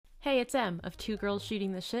Hey, it's Em of Two Girls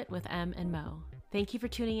Shooting the Shit with Em and Mo. Thank you for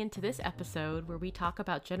tuning in to this episode where we talk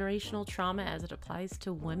about generational trauma as it applies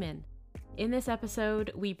to women. In this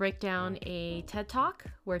episode, we break down a TED Talk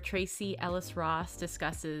where Tracee Ellis Ross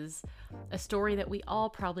discusses a story that we all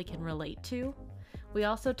probably can relate to. We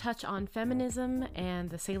also touch on feminism and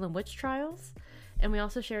the Salem witch trials, and we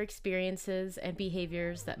also share experiences and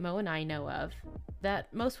behaviors that Mo and I know of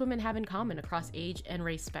that most women have in common across age and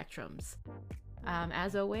race spectrums.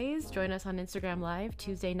 As always, join us on Instagram Live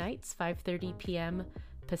Tuesday nights, 5:30 p.m.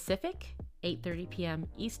 Pacific, 8:30 p.m.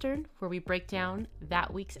 Eastern, where we break down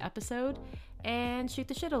that week's episode and shoot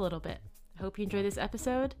the shit a little bit. I hope you enjoy this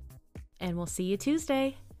episode, and we'll see you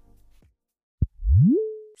Tuesday.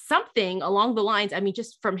 Something along the lines,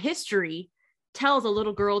 just from history, tells a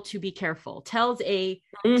little girl to be careful, tells a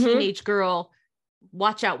teenage girl,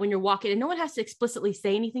 watch out when you're walking, and no one has to explicitly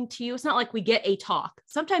say anything to you. It's not like we get a talk.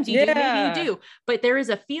 Sometimes you do, maybe you do, but there is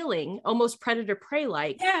a feeling almost predator prey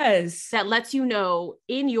like that lets you know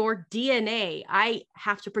in your DNA, I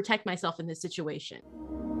have to protect myself in this situation.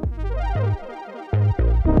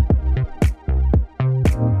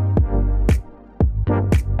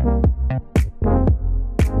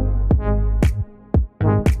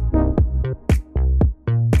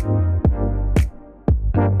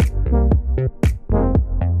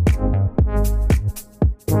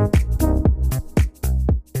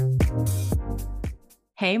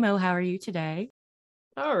 Hey Mo, how are you today?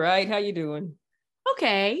 All right, how you doing?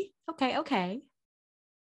 Okay.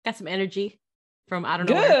 Got some energy from I don't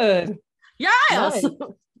know. Good. Yes. Nice.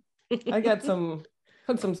 I got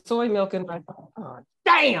put some soy milk in my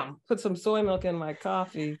put some soy milk in my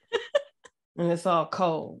coffee and it's all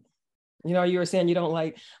cold. You know, you were saying you don't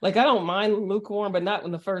like I don't mind lukewarm, but not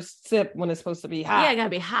when the first sip when it's supposed to be hot. Yeah, it gotta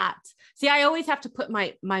be hot. See, I always have to put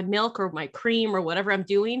my milk or my cream or whatever I'm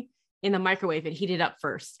doing in the microwave and heat it up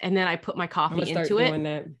first. And then I put my coffee into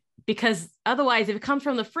it because otherwise if it comes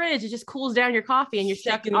from the fridge, it just cools down your coffee and you're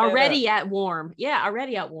stuck already at warm. Yeah,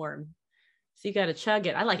 already at warm. So you got to chug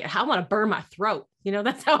it. I like it. I want to burn my throat. You know,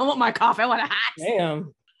 that's how I want my coffee. I want it hot.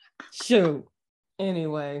 Damn. Shoot.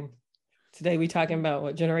 Anyway, today we talking about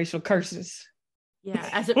what generational curses. Yeah,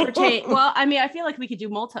 as it pertains. Well, I feel like we could do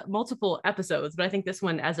multiple episodes, but I think this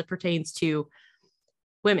one as it pertains to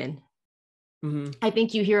women. Mm-hmm. I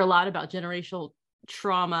think you hear a lot about generational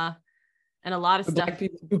trauma and a lot of stuff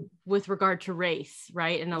with regard to race,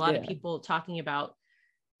 right? And a lot of people talking about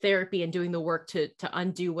therapy and doing the work to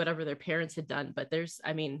undo whatever their parents had done. But I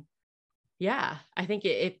think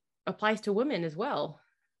it applies to women as well.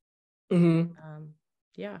 Mm-hmm.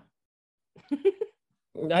 Yeah.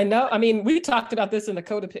 I know. We talked about this in the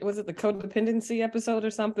codependency episode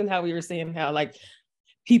or something, how we were saying how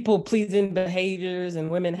people pleasing behaviors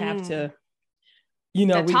and women have to,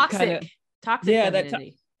 toxic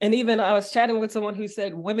femininity. And even I was chatting with someone who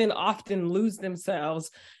said women often lose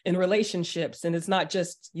themselves in relationships, and it's not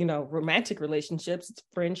just romantic relationships, it's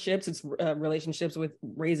friendships, it's relationships with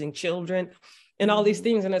raising children and all these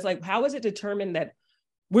things. And it's like, how is it determined that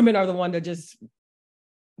women are the one to just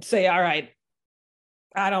say, all right,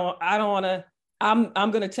 I don't want to,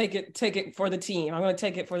 I'm going to take it for the team. I'm going to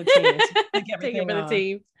take it for the team. Take it for the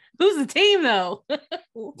team. Who's the team though?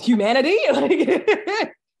 Humanity.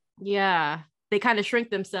 Yeah. They kind of shrink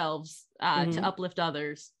themselves to uplift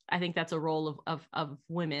others. I think that's a role of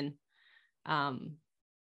women.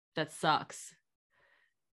 That sucks.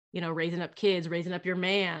 Raising up kids, raising up your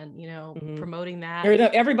man, promoting that.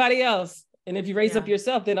 Everybody else. And if you raise up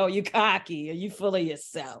yourself, then, you cocky or you full of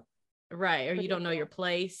yourself. Right. Or you don't know your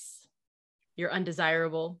place. You're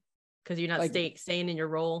undesirable because you're not staying in your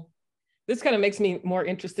role. This kind of makes me more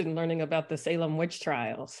interested in learning about the Salem witch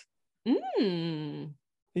trials.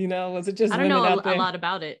 Was it just I don't know a lot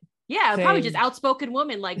about it. Yeah, probably just outspoken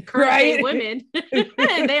women, like current day women.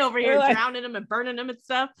 And they over here drowning them and burning them and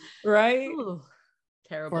stuff. Right. Ooh,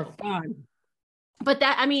 terrible. For fun. But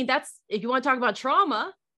that's, if you want to talk about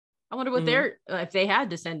trauma, I wonder what if they had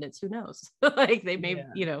descendants, who knows? They may,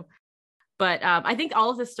 But I think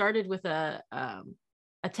all of this started with a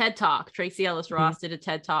TED Talk. Tracee Ellis Ross did a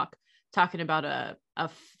TED Talk talking about a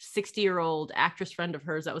 60-year-old actress friend of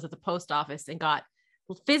hers that was at the post office and got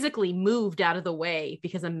physically moved out of the way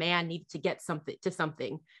because a man needed to get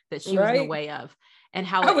something that she was in the way of, and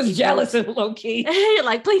how I was jealous and low key.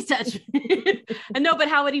 Like, please touch me. And no, but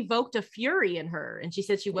how it evoked a fury in her. And she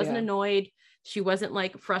said she wasn't annoyed. She wasn't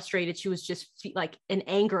frustrated. She was just in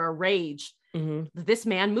anger or rage. This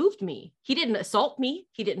man moved me. He didn't assault me.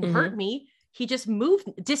 He didn't hurt me. He just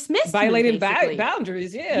dismissed violated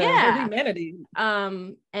boundaries. Yeah. Humanity.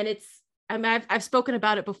 And it's, I've spoken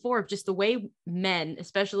about it before, of just the way men,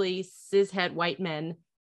 especially cishet white men,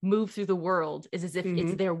 move through the world is as if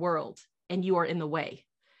it's their world and you are in the way.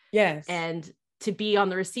 Yes. And to be on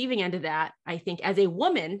the receiving end of that, I think as a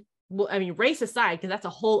woman, well, I mean, race aside, because that's a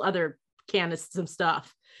whole other can of some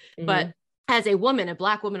stuff, but as a woman, a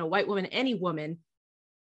Black woman, a white woman, any woman,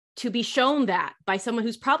 to be shown that by someone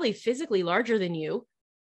who's probably physically larger than you,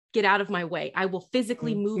 get out of my way. I will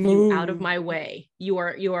physically move you out of my way. You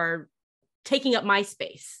are taking up my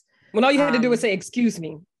space. When all you had to do was say, excuse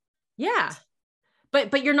me. Yeah.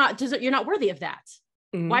 But you're not worthy of that.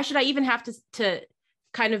 Why should I even have to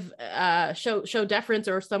kind of show deference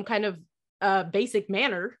or some kind of basic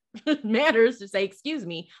manners to say, excuse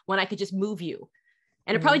me, when I could just move you?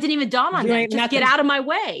 And it probably didn't even dawn on them. Just get out of my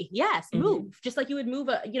way. Yes, move. Just like you would move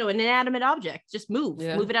an inanimate object. Just move.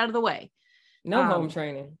 Yeah. Move it out of the way. No home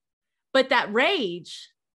training. But that rage,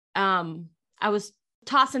 I was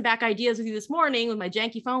tossing back ideas with you this morning when my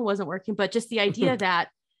janky phone wasn't working, but just the idea that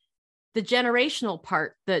the generational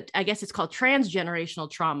part, that I guess it's called transgenerational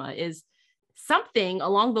trauma, is something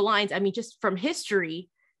along the lines, I mean, just from history,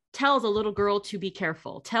 tells a little girl to be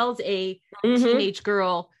careful, tells a teenage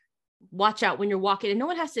girl, watch out when you're walking, and no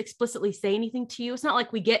one has to explicitly say anything to you. It's not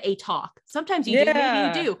like we get a talk. Sometimes you do,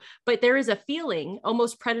 maybe you do, but there is a feeling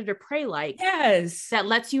almost predator prey like that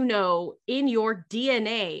lets you know in your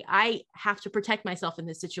DNA, I have to protect myself in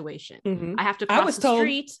this situation. I have to cross the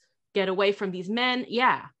street, get away from these men.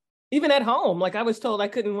 Yeah. Even at home, like I was told I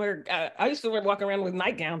couldn't wear, I used to walk around with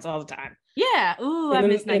nightgowns all the time. Yeah. Ooh, I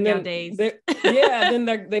miss nightgown days. Then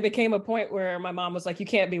they became a point where my mom was like, you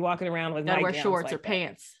can't be walking around with nightgowns. Wear shorts like or that.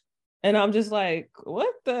 Pants. And I'm just like,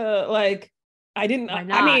 what the, like, I didn't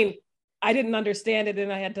understand it.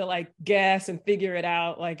 And I had to like guess and figure it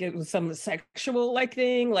out. Like it was some sexual like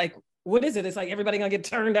thing. Like, what is it? It's like everybody gonna get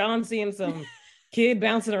turned on seeing some kid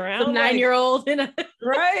bouncing around. Some 9-year-old.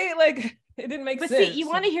 Right? Like it didn't make sense. But see, you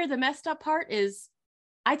want to hear the messed up part is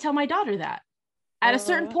I tell my daughter that at a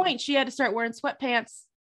certain point, she had to start wearing sweatpants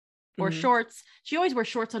or shorts. She always wears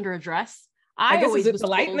shorts under a dress. I guess always was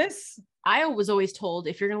politeness. I was always told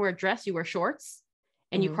if you're going to wear a dress, you wear shorts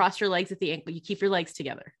and you cross your legs at the ankle. You keep your legs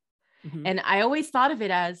together. And I always thought of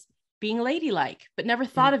it as being ladylike, but never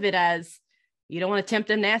thought of it as you don't want to tempt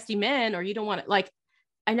them nasty men, or you don't want to, like,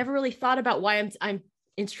 I never really thought about why I'm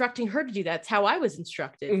instructing her to do that. It's how I was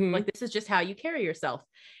instructed. Like, this is just how you carry yourself.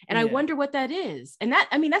 And I wonder what that is. And that,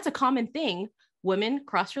 I mean, that's a common thing. Women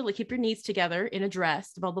keep your knees together in a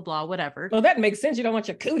dress, blah, blah, blah, whatever. Well, that makes sense. You don't want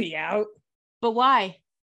your cootie out. But why?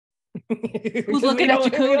 Who's looking at your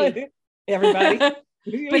cootie? Everybody. But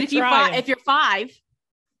if you're 5,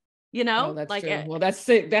 you know, that's like, true. Well, that's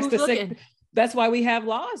sick. That's the sick. That's why we have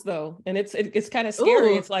laws, though, and it's kind of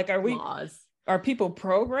scary. It's like, are people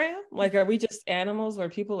programmed? Like, are we just animals where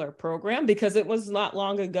people are programmed? Because it was not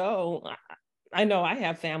long ago. I know I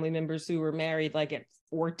have family members who were married like at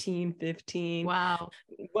 14, 15. Wow.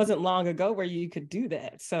 It wasn't long ago where you could do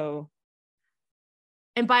that. So,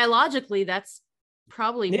 and biologically, that's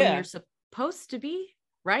probably when you're supposed to be,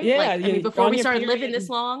 right? Yeah. Like, I mean, before we started living this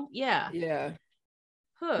long. Yeah. Yeah.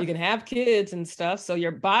 You can have kids and stuff. So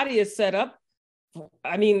your body is set up.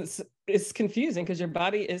 I mean, it's confusing because your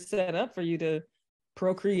body is set up for you to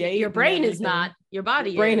procreate. Your brain is not. Your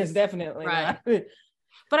body brain is definitely right. Not.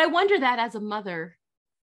 But I wonder that as a mother,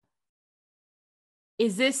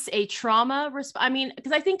 is this a trauma response? I mean,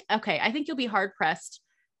 because I think you'll be hard pressed.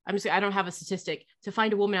 I don't have a statistic to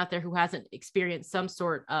find a woman out there who hasn't experienced some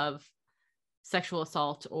sort of sexual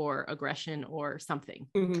assault or aggression or something.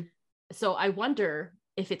 So I wonder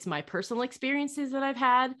if it's my personal experiences that I've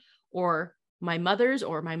had, or my mother's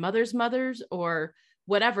mothers, or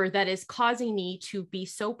whatever, that is causing me to be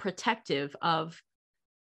so protective of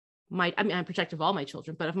I'm protective of all my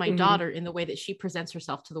children, but of my daughter in the way that she presents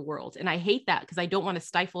herself to the world. And I hate that because I don't want to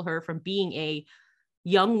stifle her from being a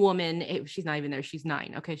young woman. She's not even there. She's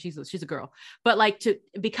 9. Okay. She's a girl, but like to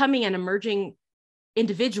becoming an emerging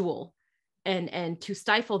individual and to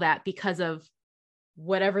stifle that because of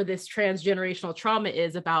whatever this transgenerational trauma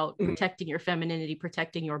is about protecting your femininity,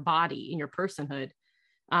 protecting your body and your personhood.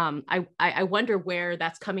 I wonder where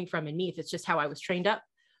that's coming from in me, if it's just how I was trained up,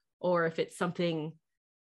 or if it's something.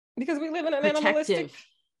 Because we live in an animalistic,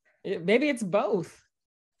 maybe it's both.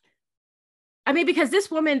 I mean, because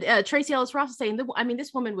this woman, Tracy Ellis Ross, is saying,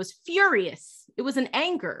 this woman was furious. It was an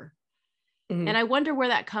anger. And I wonder where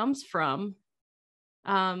that comes from.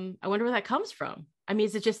 I mean,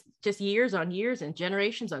 is it just years on years and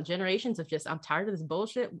generations on generations of just, I'm tired of this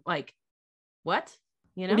bullshit. Like, what?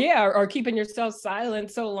 You know? Yeah. Or keeping yourself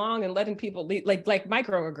silent so long and letting people lead, like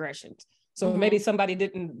microaggressions. So maybe somebody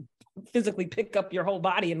didn't physically pick up your whole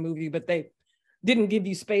body and move you, but they didn't give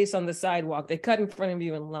you space on the sidewalk. They cut in front of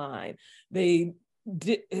you in line. They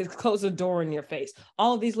has closed the door in your face.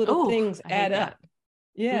 All of these little things add up.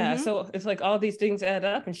 Yeah. Mm-hmm. So it's like all these things add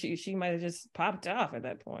up, and she might have just popped off at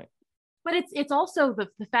that point. But it's also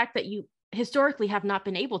the fact that you historically have not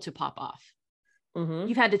been able to pop off. Mm-hmm.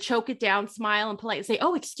 You've had to choke it down, smile, and politely say,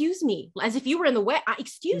 "Oh, excuse me," as if you were in the way.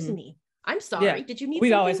 Excuse me, I'm sorry. Yeah. Did you need?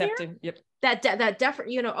 We'd always have to. Yep. That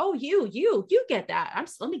different. Oh, you get that.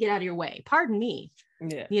 Let me get out of your way. Pardon me.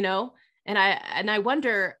 Yeah. And I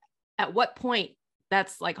wonder at what point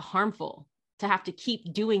that's like harmful to have to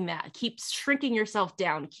keep doing that, keep shrinking yourself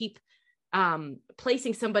down, keep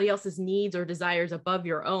placing somebody else's needs or desires above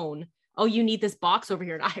your own. Oh, you need this box over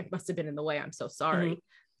here, and I must have been in the way. I'm so sorry. Mm-hmm.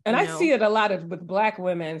 And I see it a lot with Black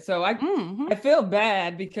women. So I feel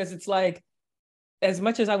bad because it's like, as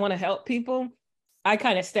much as I want to help people, I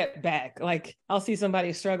kind of step back. Like I'll see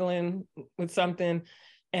somebody struggling with something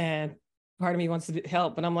and part of me wants to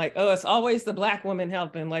help, but I'm like, oh, it's always the Black woman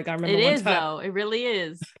helping. Like I remember it really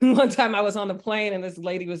is. One time I was on the plane and this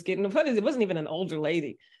lady was getting, it wasn't even an older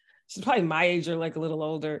lady. She's probably my age or like a little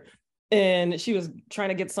older. And she was trying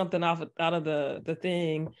to get something out of the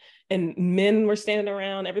thing. And men were standing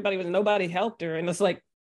around. Nobody helped her. And it's like,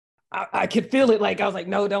 I could feel it. Like, I was like,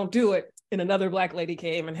 no, don't do it. And another Black lady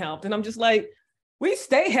came and helped. And I'm just like, we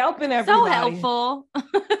stay helping everybody. So helpful.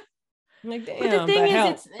 Like, damn, but the thing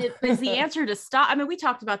is, it's the answer to stop. I mean, we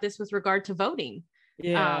talked about this with regard to voting.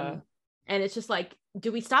 Yeah. And it's just like,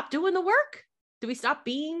 do we stop doing the work? Do we stop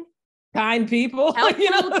being kind people,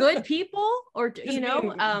 helpful, good people, or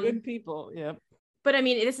good people? Yeah. But I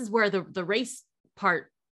mean, this is where the race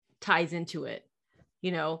part ties into it,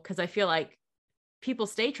 because I feel like people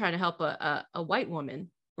stay trying to help a white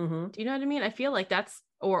woman. Mm-hmm. Do you know what I mean? I feel like that's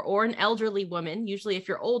or an elderly woman. Usually if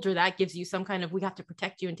you're older, that gives you some kind of, we have to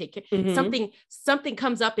protect you and take care. Mm-hmm. Something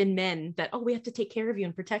comes up in men that, we have to take care of you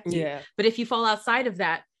and protect you. Yeah. But if you fall outside of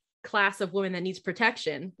that class of women that needs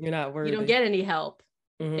protection, you're not worthy. You don't get any help.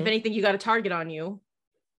 Mm-hmm. If anything, you got a target on you.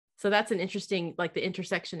 So that's an interesting, like the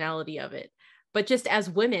intersectionality of it. But just as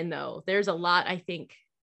women though, there's a lot, I think,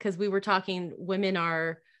 because we were talking, women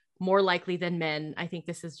are more likely than men. I think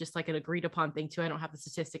this is just like an agreed upon thing too. I don't have the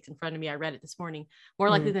statistics in front of me. I read it this morning.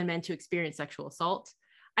 More likely than men to experience sexual assault.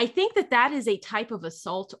 I think that is a type of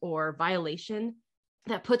assault or violation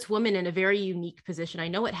that puts women in a very unique position. I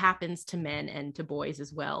know it happens to men and to boys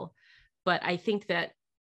as well, but I think that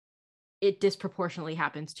it disproportionately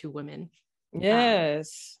happens to women.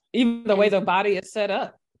 Yes. Even the way the body is set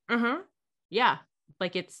up. Yeah.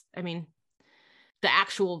 Like the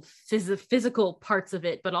actual physical parts of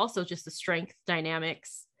it, but also just the strength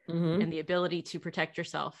dynamics and the ability to protect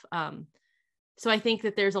yourself. So I think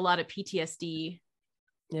that there's a lot of PTSD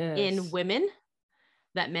in women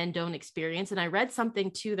that men don't experience. And I read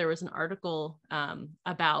something too. There was an article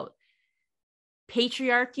about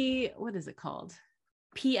patriarchy. What is it called?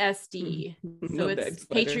 PSD. So it's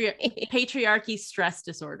patriarchy stress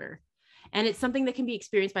disorder. And it's something that can be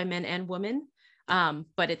experienced by men and women.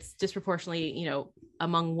 But it's disproportionately,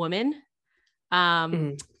 among women.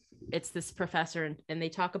 It's this professor, and they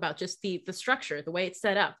talk about just the structure, the way it's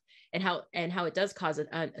set up, and how it does cause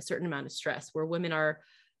a certain amount of stress, where women are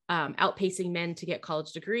outpacing men to get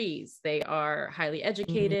college degrees. They are highly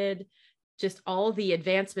educated, just all the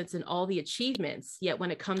advancements and all the achievements. Yet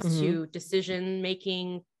when it comes to decision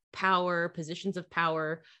making, power, positions of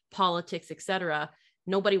power, politics, etc.,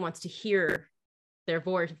 nobody wants to hear their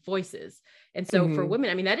voices. And so for women,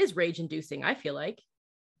 I mean, that is rage inducing, I feel like.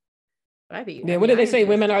 What do they say?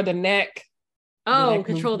 Women are the neck. Oh,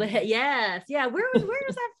 control the head. Yes. Yeah. Where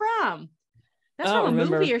is that from? That's from a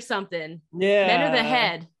movie or something. Yeah. Men are the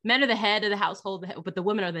head. Men are the head of the household, but the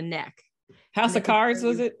women are the neck. House of Cards,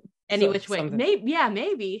 was it? Any which way. Maybe. Yeah,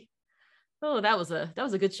 maybe. Oh, that was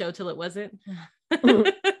a good show till it wasn't.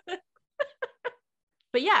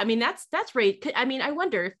 But yeah, I mean, that's right. I mean, I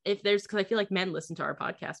wonder if there's, because I feel like men listen to our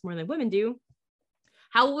podcast more than women do,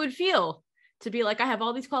 how it would feel to be like, I have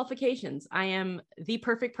all these qualifications. I am the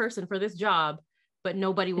perfect person for this job, but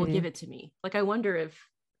nobody will give it to me. Like, I wonder if.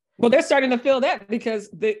 Well, they're starting to feel that because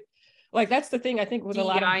that's the thing I think with DEI a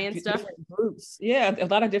lot of and stuff. Different groups. Yeah, a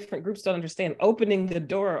lot of different groups don't understand opening the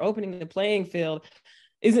door, opening the playing field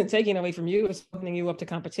isn't taking away from you. It's opening you up to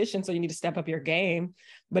competition. So you need to step up your game,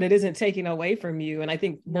 but it isn't taking away from you. And I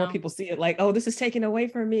think more people see it like, oh, this is taking away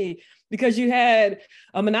from me because you had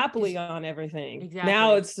a monopoly on everything. Exactly.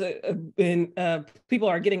 Now it's people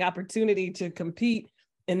are getting opportunity to compete.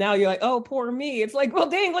 And now you're like, oh, poor me. It's like, well,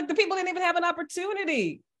 dang, like the people didn't even have an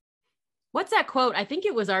opportunity. What's that quote? I think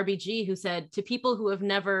it was RBG who said, to people who have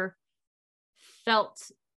never felt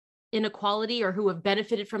inequality or who have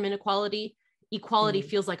benefited from inequality, equality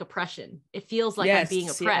feels like oppression. It feels like I'm being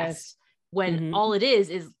oppressed. when all it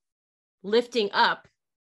is lifting up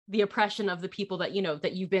the oppression of the people that, you know,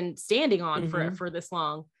 that you've been standing on for this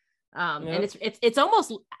long. And it's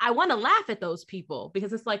almost, I want to laugh at those people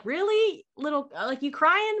because it's like, really, little, like, you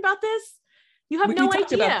crying about this? You have no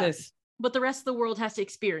idea about this, what the rest of the world has to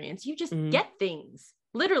experience. You just get things.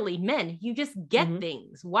 Literally, men, you just get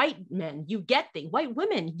things. White men, you get things. White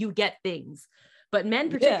women, you get things. But men,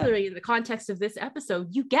 particularly in the context of this episode,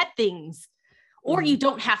 you get things, or you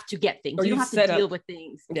don't have to get things. Or you don't have to deal with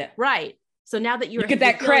things. Yeah. Right. So now that you get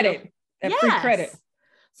that credit, that free credit.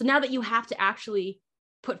 So now that you have to actually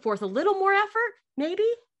put forth a little more effort, maybe,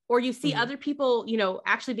 or you see other people, you know,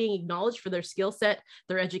 actually being acknowledged for their skill set,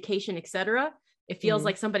 their education, etc. It feels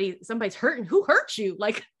like somebody's hurting. Who hurt you?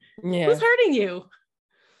 Like, who's hurting you?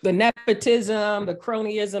 The nepotism, the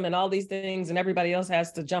cronyism, and all these things, and everybody else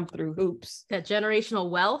has to jump through hoops. That generational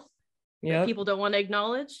wealth that people don't want to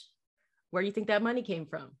acknowledge. Where do you think that money came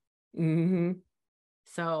from?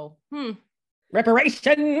 So,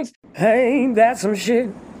 reparations. Ain't that some shit?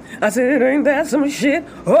 I said, ain't that some shit?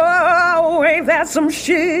 Oh, ain't that some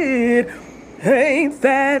shit? Ain't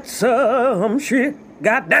that some shit?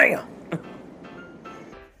 Goddamn.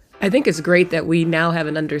 I think it's great that we now have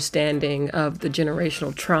an understanding of the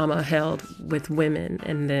generational trauma held with women,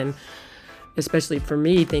 and then especially for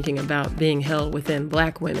me, thinking about being held within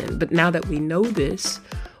Black women. But now that we know this,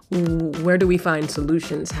 where do we find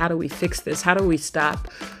solutions? How do we fix this? How do we stop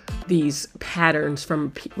these patterns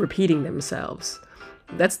from repeating themselves?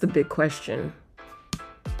 That's the big question.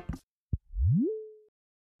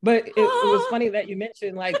 But it was funny that you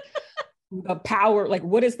mentioned, like, the power, like,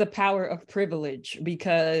 what is the power of privilege?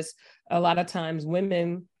 Because a lot of times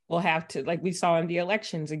women will have to, like we saw in the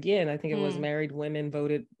elections again, I think it was married women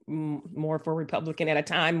voted more for Republican at a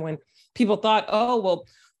time when people thought, oh, well,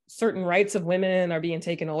 certain rights of women are being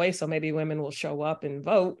taken away, so maybe women will show up and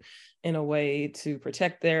vote in a way to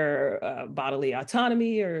protect their bodily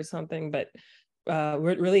autonomy or something. But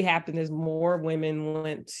what really happened is more women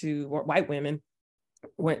white women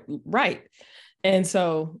went right. And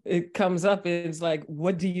so it comes up, it's like,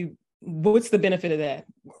 what's the benefit of that?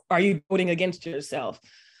 Are you voting against yourself?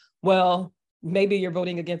 Well, maybe you're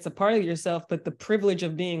voting against a part of yourself, but the privilege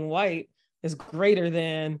of being white is greater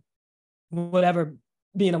than whatever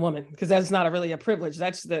being a woman, because that's not really a privilege.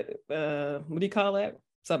 That's the, what do you call that?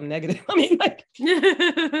 Something negative. I mean, like.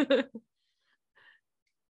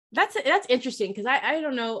 That's interesting, because I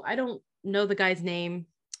don't know the guy's name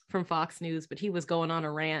from Fox News, but he was going on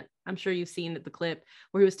a rant. I'm sure you've seen the clip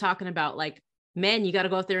where he was talking about, like, men, you got to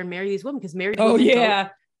go out there and marry these women, because married women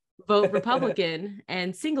vote Republican,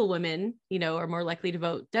 and single women, you know, are more likely to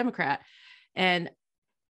vote Democrat. And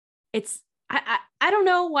it's, I don't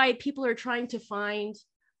know why people are trying to find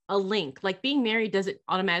a link. Like, being married doesn't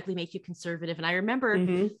automatically make you conservative. And I remember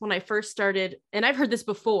when I first started, and I've heard this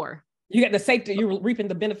before, you get the safety, you're reaping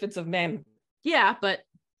the benefits of men. Yeah, but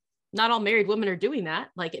not all married women are doing that.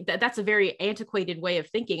 Like, that's a very antiquated way of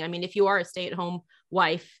thinking. I mean, if you are a stay-at-home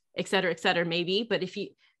wife, et cetera, maybe, but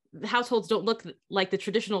the households don't look like the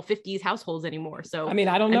traditional 50s households anymore. So, I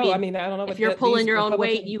don't know. If you're pulling your own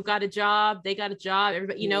weight, you've got a job, they got a job,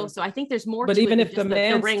 everybody, you know, so I think there's more but to even it if the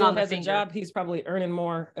man still has a job, he's probably earning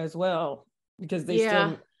more as well, because they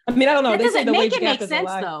still, I don't know. That doesn't make it make sense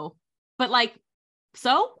though. But, like,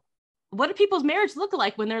 so what do people's marriage look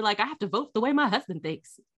like when they're like, I have to vote the way my husband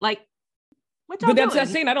thinks? Like, what y'all but that's doing? what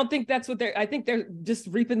I'm saying. I don't think that's what I think they're just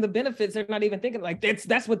reaping the benefits. They're not even thinking like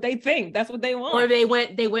that's what they think. That's what they want. Or they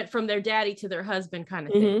went from their daddy to their husband kind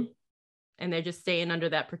of thing. And they're just staying under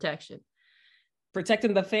that protection.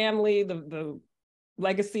 Protecting the family, the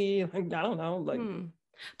legacy. I don't know. Like,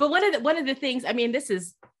 But one of the things, I mean, this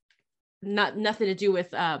is nothing to do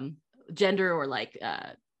with gender or like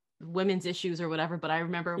women's issues or whatever, but I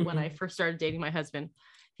remember when I first started dating my husband,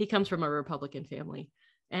 he comes from a Republican family,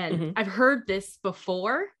 and I've heard this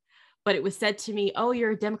before, but it was said to me, oh,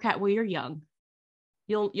 you're a Democrat, well, you're young,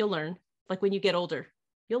 you'll learn, like, when you get older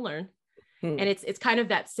you'll learn. And it's kind of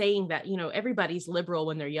that saying that, you know, everybody's liberal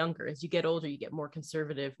when they're younger. As you get older, you get more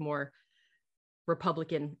conservative, more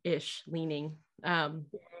Republican-ish leaning, and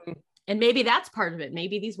maybe that's part of it.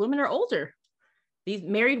 Maybe these women are older. These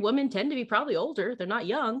married women tend to be probably older. They're not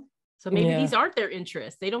young. So maybe these aren't their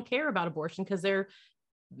interests. They don't care about abortion because they're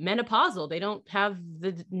menopausal. They don't have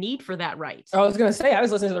the need for that right. I was going to say, I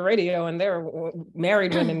was listening to the radio and there are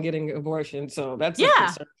married women getting abortions. So that's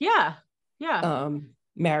yeah.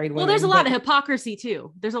 Married women. Well, there's a lot of hypocrisy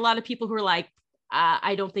too. There's a lot of people who are like,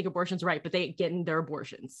 I don't think abortion's right, but they getting their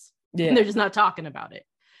abortions. Yeah. And they're just not talking about it.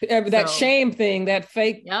 That shame thing, that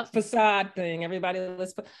fake facade thing. Everybody,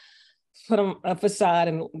 let's put a facade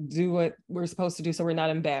and do what we're supposed to do so we're not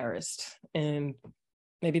embarrassed. And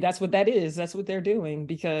maybe that's what that is. That's what they're doing,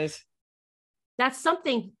 because that's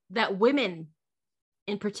something that women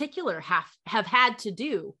in particular have had to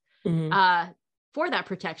do for that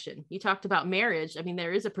protection. You talked about marriage. I mean,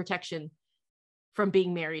 there is a protection from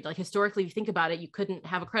being married. Like historically, if you think about it, you couldn't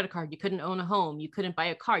have a credit card, you couldn't own a home, you couldn't buy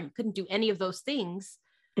a car, you couldn't do any of those things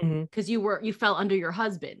because you fell under your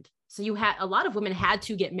husband. So a lot of women had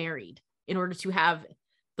to get married in order to have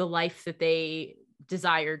the life that they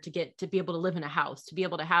desired, to be able to live in a house, to be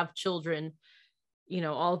able to have children,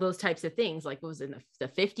 all those types of things. Like it was in the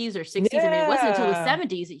 50s or 60s. Yeah. I mean, it wasn't until the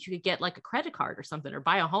 70s that you could get like a credit card or something, or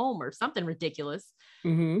buy a home or something ridiculous.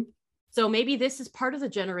 So maybe this is part of the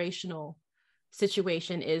generational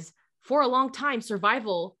situation. Is for a long time,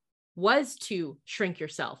 survival was to shrink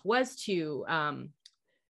yourself, was to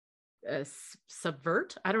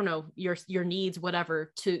subvert, I don't know, your needs,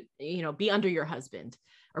 whatever, to, be under your husband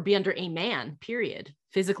or be under a man, period.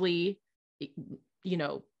 Physically,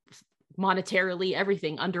 monetarily,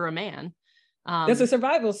 everything under a man. That's a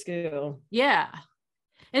survival skill. Yeah.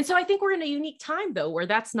 And so I think we're in a unique time though, where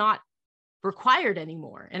that's not required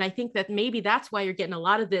anymore. And I think that maybe that's why you're getting a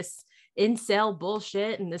lot of this incel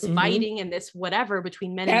bullshit and this fighting and this whatever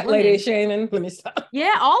between men and women. Lady shaming. Let me stop.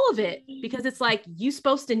 Yeah, all of it, because it's like, you're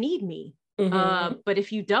supposed to need me. But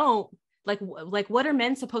if you don't, like what are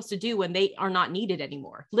men supposed to do when they are not needed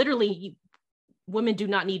anymore? Literally, women do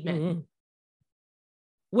not need men.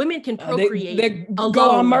 Women can procreate. They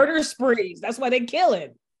go on murder sprees. That's why they kill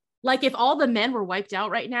it. Like if all the men were wiped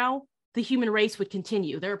out right now, the human race would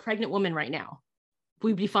continue. There are pregnant women right now.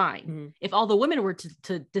 We'd be fine. If all the women were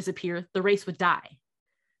to disappear, the race would die.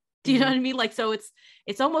 Do you know what I mean? Like, so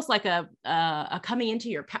it's almost like a coming into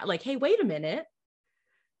your like, hey, wait a minute.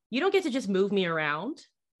 You don't get to just move me around.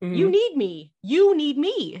 You need me. You need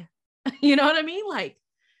me. You know what I mean? Like,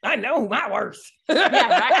 I know my worth. Yeah,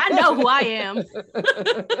 right? I know who I am.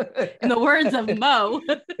 In the words of Mo,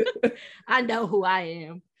 I know who I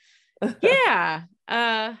am. Yeah.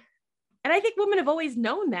 And I think women have always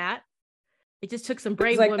known that. It just took some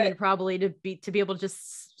brave women probably to be able to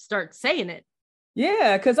just start saying it.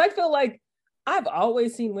 Yeah, because I feel like I've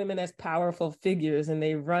always seen women as powerful figures, and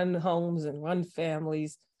they run homes and run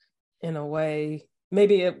families in a way.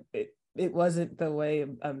 Maybe it wasn't the way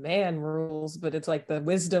a man rules, but it's like the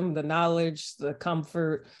wisdom, the knowledge, the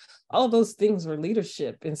comfort, all those things were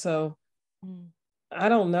leadership. And so I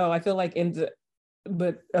don't know. I feel like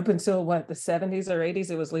but up until the 70s or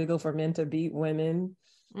 80s, it was legal for men to beat women.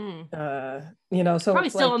 So probably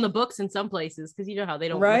still on the books in some places, because you know how they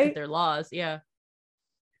don't look at their laws. Yeah.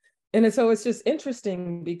 And so it's just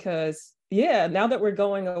interesting because now that we're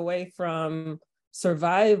going away from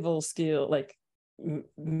survival skill, like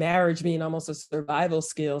marriage being almost a survival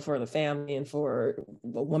skill for the family and for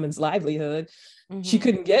a woman's livelihood, she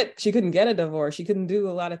couldn't get a divorce, she couldn't do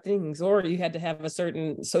a lot of things, or you had to have a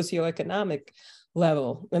certain socioeconomic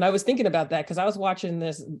level. And I was thinking about that because I was watching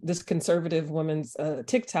this conservative woman's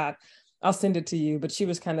TikTok. I'll send it to you, but she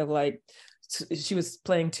was kind of like, she was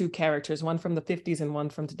playing two characters, one from the 50s and one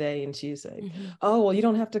from today. And she's like, oh, well, you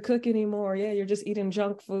don't have to cook anymore. Yeah, you're just eating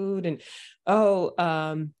junk food. And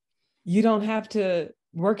you don't have to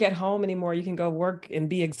work at home anymore. You can go work and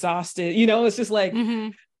be exhausted. It's just like,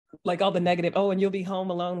 like all the negative. Oh, and you'll be home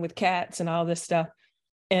alone with cats and all this stuff.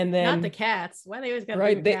 And then not the cats. Why they always got to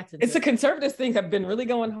bring cats into it's a conservative thing. I've been really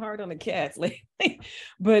going hard on the cats lately.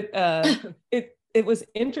 But it was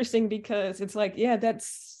interesting because it's like,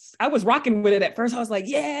 I was rocking with it at first. I was like,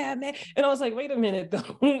 yeah, man. And I was like, wait a minute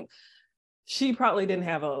though. She probably didn't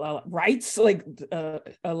have a lot of rights, like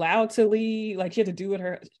allowed to leave. Like she had to do with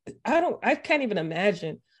her. I can't even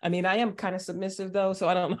imagine. I mean, I am kind of submissive though, so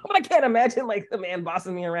I don't know. But I can't imagine like the man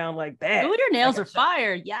bossing me around like that. Ooh, your nails are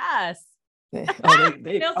fired. Yes.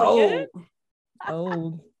 They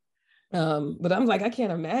old. But I'm like, I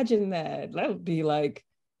can't imagine that. That would be like,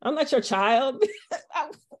 I'm not your child.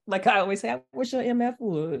 Like I always say, I wish your MF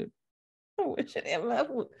would. I wish your MF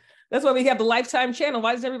would. That's why we have the Lifetime channel.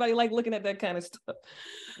 Why does everybody like looking at that kind of stuff?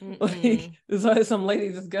 Like, there's some lady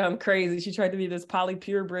that's gone crazy. She tried to be this poly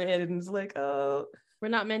purebred, and it's like, oh, we're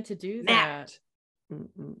not meant to do that.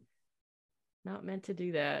 Not meant to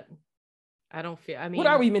do that. I don't feel. I mean, what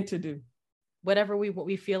are we meant to do? Whatever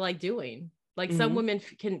we feel like doing. Like some women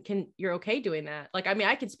can you're okay doing that. Like, I mean,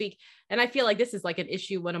 I can speak, and I feel like this is like an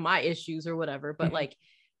issue, one of my issues or whatever, but like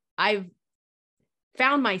I've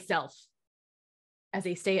found myself as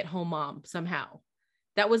a stay-at-home mom somehow.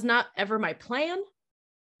 That was not ever my plan,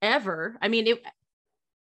 ever. I mean,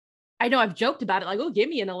 I know I've joked about it, like, oh, give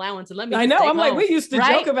me an allowance and let me. I know. I'm like, we used to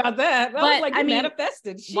joke about that. But was like, I mean,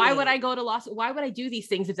 manifested. Why would I go to law school? Why would I do these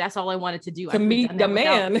things if that's all I wanted to do? To meet the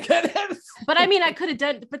man. But I mean, I could have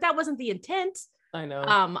done, but that wasn't the intent. I know.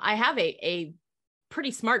 I have a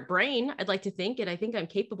pretty smart brain, I'd like to think, and I think I'm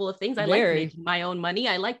capable of things. I like making my own money.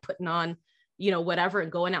 I like putting on, you know, whatever,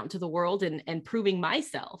 and going out into the world and proving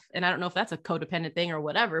myself. And I don't know if that's a codependent thing or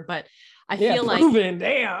whatever, but I feel like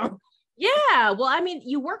damn. Yeah. Well, I mean,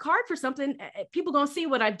 you work hard for something. People gonna see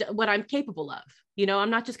what I'm capable of. You know,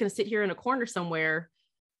 I'm not just gonna sit here in a corner somewhere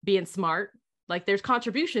being smart. Like, there's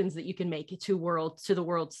contributions that you can make to the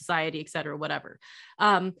world, society, et cetera, whatever.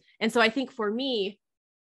 And so I think for me,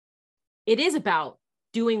 it is about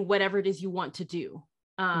doing whatever it is you want to do.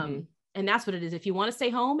 And that's what it is. If you want to stay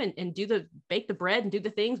home and bake the bread and do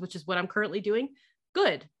the things, which is what I'm currently doing,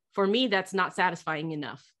 good. For me, that's not satisfying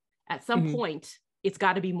enough. At some point, it's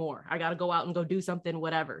got to be more. I got to go out and go do something,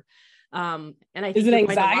 whatever. And I think, is it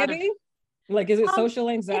anxiety? Like, is it social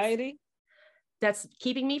anxiety that's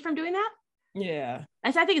keeping me from doing that? Yeah.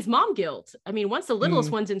 I think it's mom guilt. I mean, once the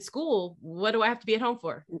littlest one's in school, what do I have to be at home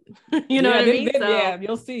for? You know what I mean? Yeah,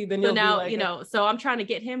 you'll see. Then you'll now, like, you know, so I'm trying to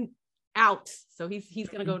get him out. So he's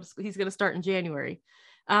going to go to school. He's going to start in January.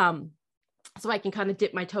 So I can kind of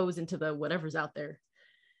dip my toes into the whatever's out there.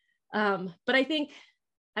 But I think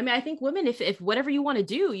women, if whatever you want to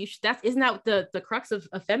do, isn't that the crux of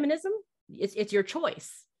feminism? It's your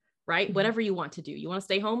choice, right? Whatever you want to do. You want to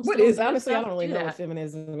stay home? What is, honestly, I don't really know what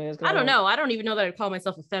feminism is. I don't know. I don't even know that I'd call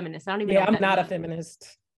myself a feminist. I don't even know. I'm not a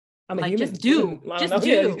feminist. I'm a human. Just do. Just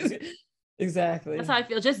do. Exactly. That's how I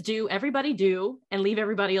feel. Just do. Everybody do, and leave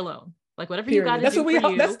everybody alone. Like, whatever you got to do. That's what we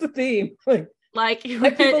all, that's the theme. Like and I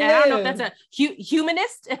don't know if that's a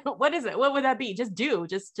humanist. What is it? What would that be? Just do.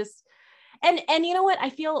 Just and you know what? I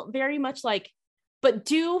feel very much like, but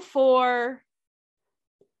do for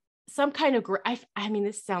some kind of, I mean,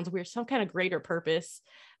 this sounds weird, some kind of greater purpose.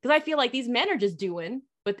 Because I feel like these men are just doing,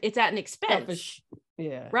 but it's at an expense. Selfish.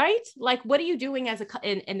 Yeah. Right? Like, what are you doing as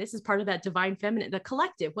and this is part of that divine feminine, the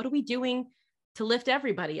collective. What are we doing to lift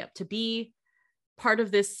everybody up, to be part of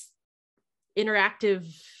this interactive,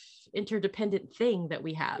 interdependent thing that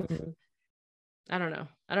we have? I don't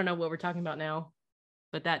know what we're talking about now,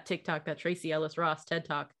 but that TikTok, that Tracy Ellis Ross TED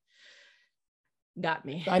Talk got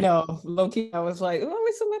me. I know, low-key, I was like, oh,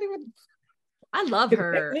 wish somebody would. I love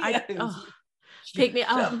her. Pick me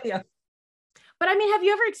up. But I mean, have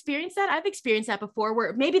you ever experienced that? I've experienced that before,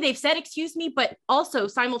 where maybe they've said excuse me, but also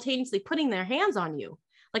simultaneously putting their hands on you.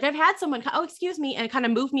 Like, I've had someone, oh, excuse me, and kind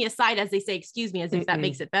of move me aside as they say excuse me, as if that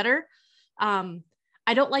makes it better.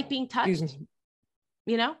 I don't like being touched.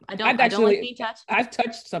 You know, I don't like being touched. I've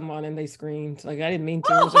touched someone and they screamed. Like, I didn't mean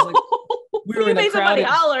to. It was just like, we were in a crowded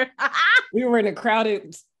holler. We were in a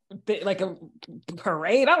crowded, like a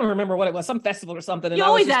parade. I don't remember what it was, some festival or something. And you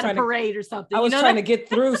always at a parade or something. I was trying to get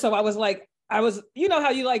through. So I was like, you know how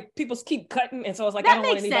you like, people keep cutting. And so I was like, I don't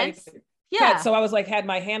want anybody to cut. So I was like, had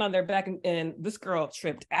my hand on their back, and this girl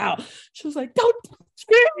tripped out. She was like, don't touch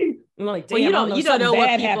me. I'm like, damn, well, you don't know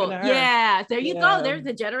what people, yeah, there you go. There's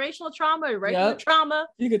the generational trauma, regular trauma.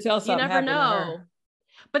 You could tell something. You never know.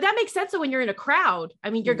 But that makes sense. So when you're in a crowd, I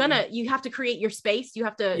mean, you have to create your space. You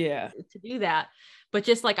have to do that. But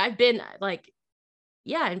just like, I've been like,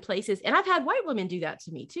 in places, and I've had white women do that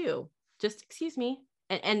to me too. Just excuse me.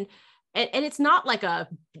 And it's not like a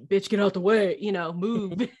bitch, get out the way, you know,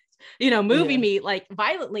 move, you know, moving me like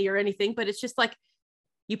violently or anything, but it's just like,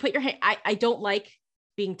 you put your hand, I don't like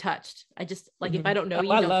being touched. I just like, if I don't know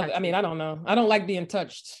you, I don't know. I don't like being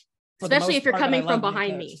touched. Especially if you're coming from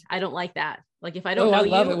behind me. I don't like that. Like, if I don't know I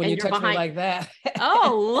love you it when and you you're touch behind me like that.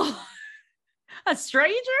 Oh, a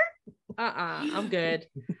stranger? I'm good.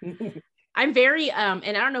 I'm very and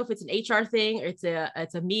I don't know if it's an HR thing or it's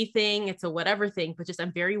a me thing, it's a whatever thing, but just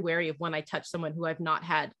I'm very wary of when I touch someone who I've not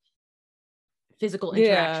had physical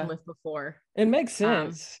interaction with before. It makes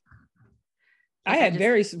sense. I had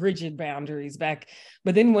very rigid boundaries back,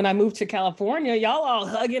 but then when I moved to California, y'all all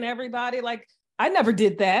hugging everybody. Like, I never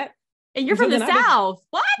did that. And you're from the South.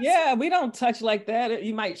 What? Yeah, we don't touch like that.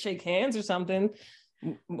 You might shake hands or something.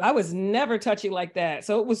 I was never touchy like that.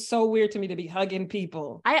 So it was so weird to me to be hugging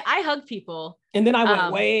people. I hug people. And then I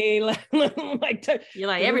went way you're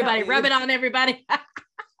like, everybody, rub it on everybody.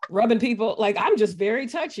 Rubbing people. Like, I'm just very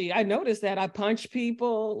touchy. I noticed that. I punch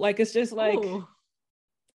people. Like, it's just like, ooh.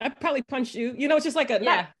 I probably punch you. You know, it's just like you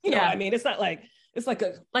know what I mean? It's not like, it's like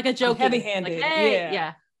a joke. Heavy-handed. Like,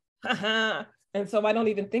 hey, And so I don't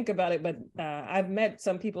even think about it, but I've met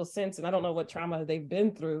some people since, and I don't know what trauma they've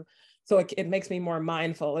been through. So it makes me more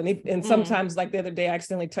mindful. And sometimes, like the other day, I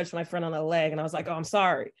accidentally touched my friend on the leg, and I was like, oh, I'm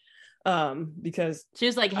sorry. Because she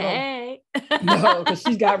was like, hey. No, because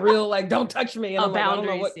she's got real like, don't touch me. And I'm like, boundaries,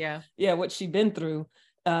 I don't know what she'd been through.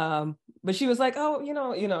 But she was like,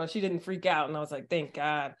 oh, she didn't freak out. And I was like, thank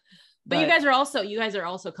God. But you guys are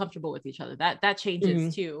also comfortable with each other. That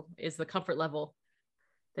changes too, is the comfort level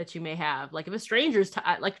that you may have. Like if a stranger's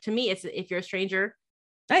like to me, it's if you're a stranger.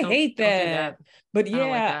 I hate that. But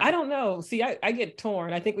yeah, I don't know. See, I get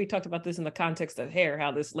torn. I think we talked about this in the context of hair,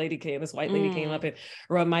 how this white lady came up and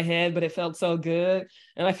rubbed my head, but it felt so good.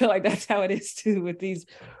 And I feel like that's how it is too with these,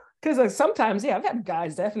 because like sometimes, I've had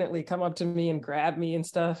guys definitely come up to me and grab me and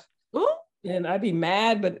stuff. Ooh. And I'd be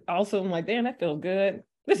mad, but also I'm like, damn, that feels good.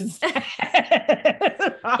 This is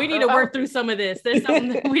we need to work through some of this. There's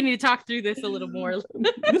something we need to talk through this a little more.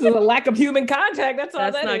 This is a lack of human contact. That's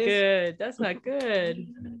all. That's not good. That's not good.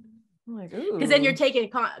 I'm like, ooh. Because then you're taking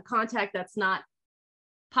contact that's not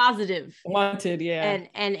positive. Wanted, yeah.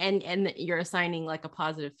 And you're assigning like a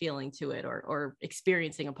positive feeling to it, or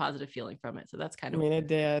experiencing a positive feeling from it. So that's kind of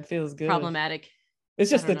it feels good. Problematic.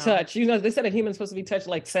 It's just the touch. They said a human's supposed to be touched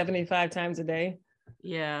like 75 times a day.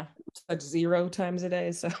 Yeah. Touch 0 times a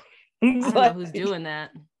day. So I don't know who's doing that.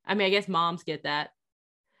 I mean, I guess moms get that.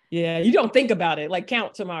 Yeah, you don't think about it. Like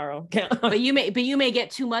count tomorrow. But you may get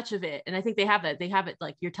too much of it. And I think they have that. They have it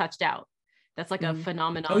like you're touched out. That's like a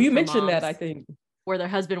phenomenon. Oh, you mentioned that, I think. Where their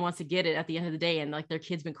husband wants to get it at the end of the day, and like their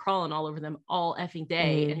kid's been crawling all over them all effing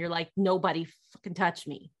day. And you're like, nobody fucking touch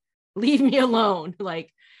me. Leave me alone.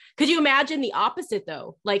 Like, could you imagine the opposite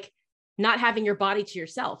though? Like not having your body to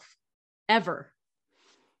yourself ever.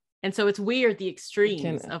 And so it's weird, the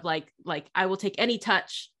extremes of like I will take any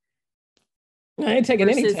touch. I ain't taking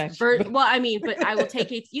any touch. But I will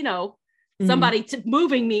take it, somebody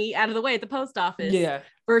moving me out of the way at the post office. Yeah.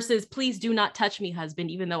 Versus, please do not touch me,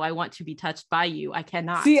 husband, even though I want to be touched by you. I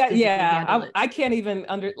cannot. See, I can't even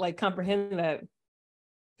comprehend that,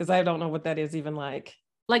 because I don't know what that is even like.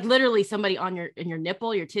 Like literally somebody in your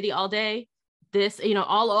nipple, your titty all day. This,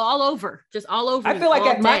 all over, just all over. I feel like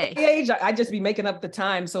at my age, I'd just be making up the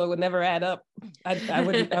time, so it would never add up. I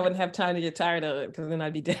wouldn't have time to get tired of it, because then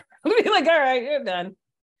I'd be dead. I'd be like, all right, you're done.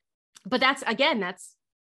 But that's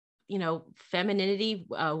femininity,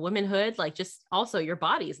 womanhood, like just also your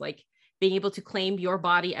bodies, like being able to claim your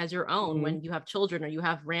body as your own when you have children or you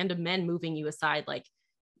have random men moving you aside. Like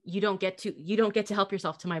you don't get to help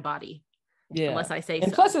yourself to my body. Yeah. Unless I say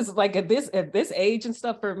and so. Plus it's like at this age and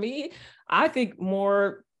stuff, for me, I think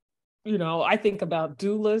more, I think about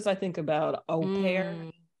doulas, I think about au pair,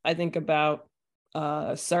 I think about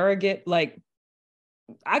surrogate, like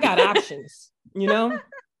I got options,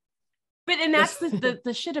 But and that's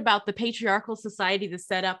the shit about the patriarchal society, the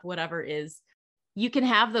setup, whatever is, you can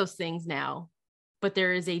have those things now, but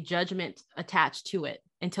there is a judgment attached to it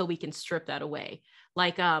until we can strip that away.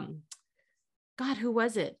 Like God, who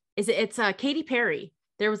was it? It's Katy Perry.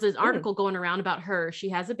 There was this article going around about her. She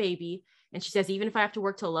has a baby, and she says, even if I have to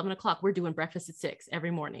work till 11 o'clock, we're doing breakfast at 6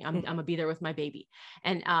 every morning. I'm gonna be there with my baby.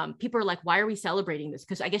 And people are like, why are we celebrating this?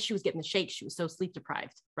 Because I guess she was getting the shakes. She was so sleep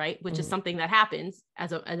deprived, right? Which is something that happens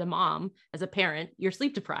as a mom, as a parent, you're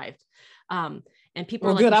sleep deprived. And people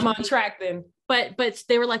are like, good, I'm on track then. But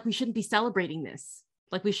they were like, we shouldn't be celebrating this.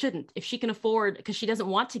 Like we shouldn't, if she can afford, because she doesn't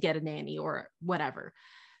want to get a nanny or whatever.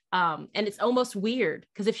 And it's almost weird,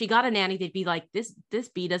 because if she got a nanny, they'd be like, this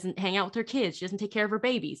bee doesn't hang out with her kids. She doesn't take care of her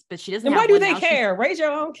babies, but she doesn't. And why do they care? Raise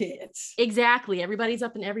your own kids. Exactly. Everybody's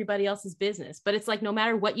up in everybody else's business. But it's like, no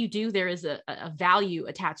matter what you do, there is a value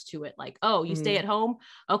attached to it. Like, oh, you stay at home.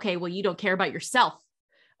 Okay, well, you don't care about yourself.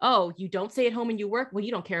 Oh, you don't stay at home and you work. Well,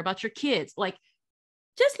 you don't care about your kids. Like,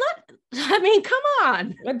 come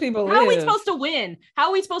on. Let people live. How are we supposed to win? How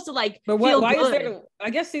are we supposed to feel why good? Is there,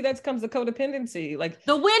 I guess, see, that comes the codependency. Like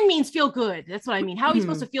the win means feel good. That's what I mean. How are we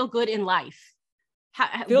supposed to feel good in life?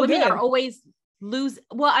 Women are always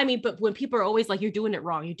but when people are always like, you're doing it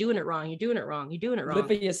wrong. You're doing it wrong. You're doing it wrong. You're doing it wrong. Live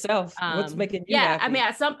for yourself. What's making you happy? I mean,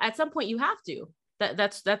 at some point you have to.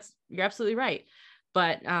 That's you're absolutely right.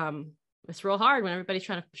 But it's real hard when everybody's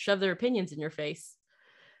trying to shove their opinions in your face.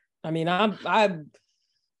 I mean, I'm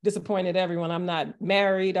disappointed everyone. I'm not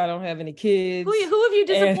married. I don't have any kids. Who have you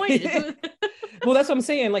disappointed? Well, that's what I'm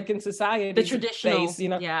saying. Like in society, the traditional,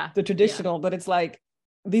 the traditional. But it's like,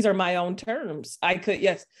 these are my own terms. I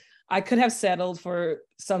could have settled for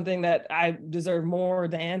something that I deserve more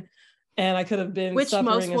than, and I could have been which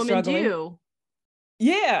most women do.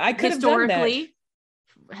 Yeah, I could historically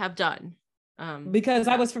have done. Because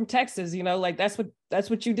I was from Texas. Like that's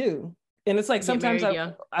what you do. And it's like sometimes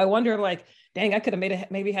I wonder, like, dang, I could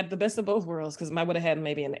have maybe had the best of both worlds, because I would have had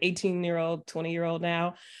maybe an 18-year-old, 20-year-old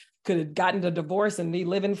now, could have gotten a divorce and be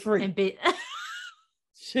living free.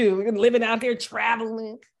 Shoot, living out here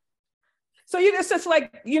traveling. So it's just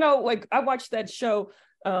like, like I watched that show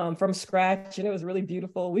from scratch, and it was really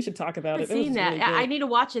beautiful. We should talk about I it. haven't It seen was that. really I good. need to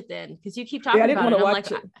watch it then, because you keep Yeah, talking I didn't about want it.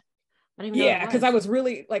 to I'm watch like, it. I don't even know what Yeah, it because was. I was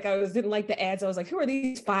really like, didn't like the ads. I was like, who are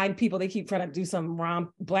these fine people? They keep trying to do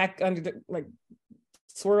some black under the like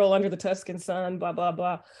swirl under the Tuscan sun, blah blah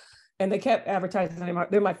blah. And they kept advertising.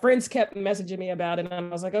 Then my friends kept messaging me about it, and I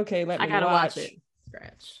was like, okay, let I me gotta watch watch it.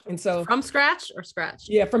 Scratch. And so from scratch or scratch?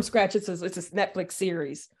 Yeah, from scratch. It's a Netflix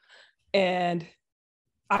series, and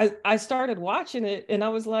I started watching it, and I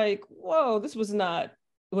was like, whoa, this was not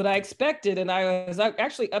what I expected, and I was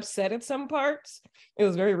actually upset at some parts. It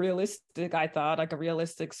was very realistic. I thought like a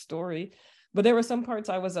realistic story, but there were some parts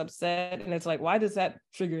I was upset, and it's like, why does that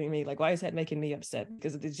triggering me? Like, why is that making me upset?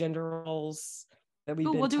 Because of the gender roles that we've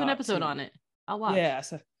been we'll do an taught episode to. on it. I'll watch. Yeah,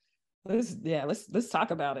 so let's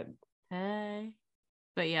talk about it. Hey,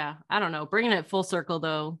 but yeah, I don't know. Bringing it full circle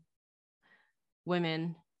though,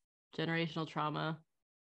 women, generational trauma.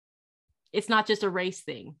 It's not just a race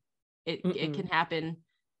thing. It can happen.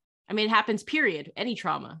 I mean, it happens. Period. Any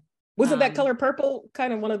trauma. Wasn't that Color Purple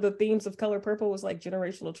kind of one of the themes of Color Purple was like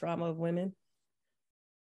generational trauma of women?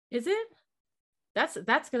 Is it? That's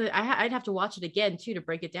gonna. I'd have to watch it again too to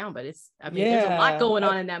break it down. But there's a lot going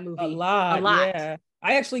on in that movie. A lot. Yeah.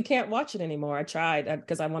 I actually can't watch it anymore. I tried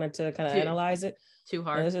because I wanted to kind of analyze it. Too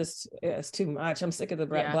hard. And it's too much. I'm sick of the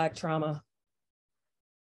black trauma.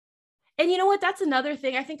 And you know what? That's another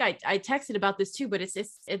thing. I think I texted about this too, but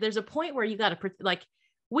there's a point where you got to like,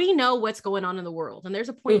 we know what's going on in the world, and there's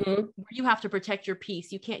a point where you have to protect your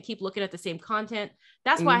peace. You can't keep looking at the same content.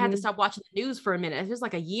 That's why I had to stop watching the news for a minute. It was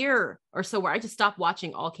like a year or so where I just stopped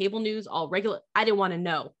watching all cable news, all regular. I didn't want to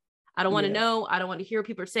know. I don't want to know. I don't want to hear what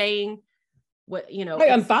people are saying. What I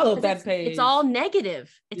unfollowed that page. It's all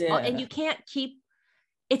negative. And you can't keep.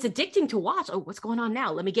 It's addicting to watch. Oh, what's going on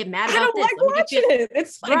now? Let me get mad about this. I don't like watching it.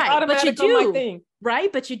 It's like automatic on my thing. Right,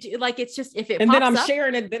 but you do like it's just if it. And then I'm up,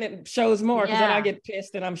 sharing it, then it shows more because then I get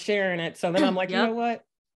pissed and I'm sharing it. So then I'm like, you know what?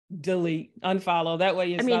 Delete, unfollow. That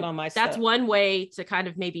way it's not on my stuff. That's one way to kind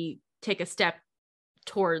of maybe take a step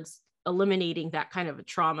towards eliminating that kind of a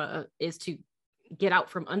trauma is to get out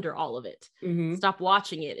from under all of it. Stop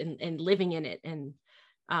watching it and living in it. And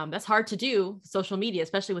that's hard to do, social media,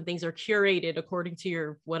 especially when things are curated according to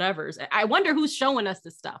your whatevers. I wonder who's showing us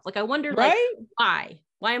this stuff. Like, I wonder, like,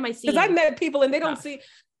 why am I seeing? Because I've met people and they don't see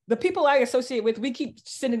the people I associate with. We keep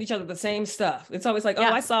sending each other the same stuff. It's always like, oh,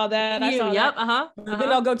 I saw that. I saw that.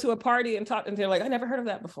 Then I'll go to a party and talk, and they're like, I never heard of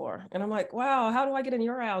that before. And I'm like, wow, how do I get in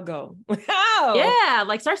your algo? How? Yeah,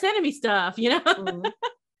 like start sending me stuff,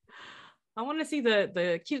 I want to see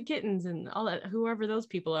the cute kittens and all that, whoever those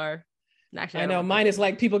people are. Actually, I know mine is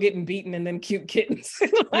like people getting beaten and then cute kittens.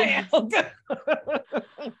 I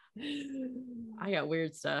got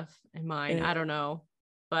weird stuff in mine. I don't know,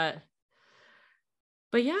 but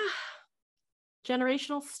yeah,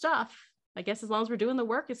 generational stuff. I guess as long as we're doing the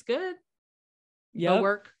work, it's good. Yeah,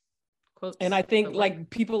 work. Quotes, and I think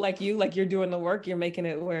like people like you, like you're doing the work, you're making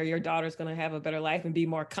it where your daughter's going to have a better life and be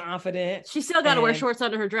more confident. She still got to wear shorts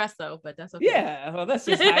under her dress though, but that's okay. Yeah, well, that's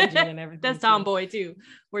just hygiene and everything. That's tomboy too.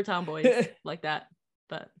 We're tomboys like that.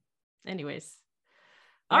 But anyways.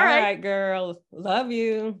 All right, girl. Love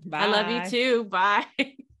you. Bye. I love you too. Bye.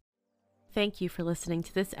 Thank you for listening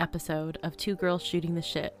to this episode of Two Girls Shooting the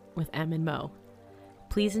Shit with Em and Mo.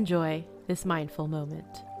 Please enjoy this mindful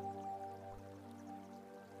moment.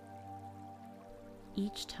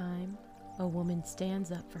 Each time a woman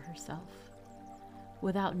stands up for herself,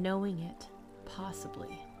 without knowing it,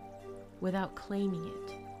 possibly, without claiming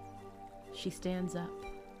it, she stands up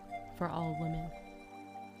for all women.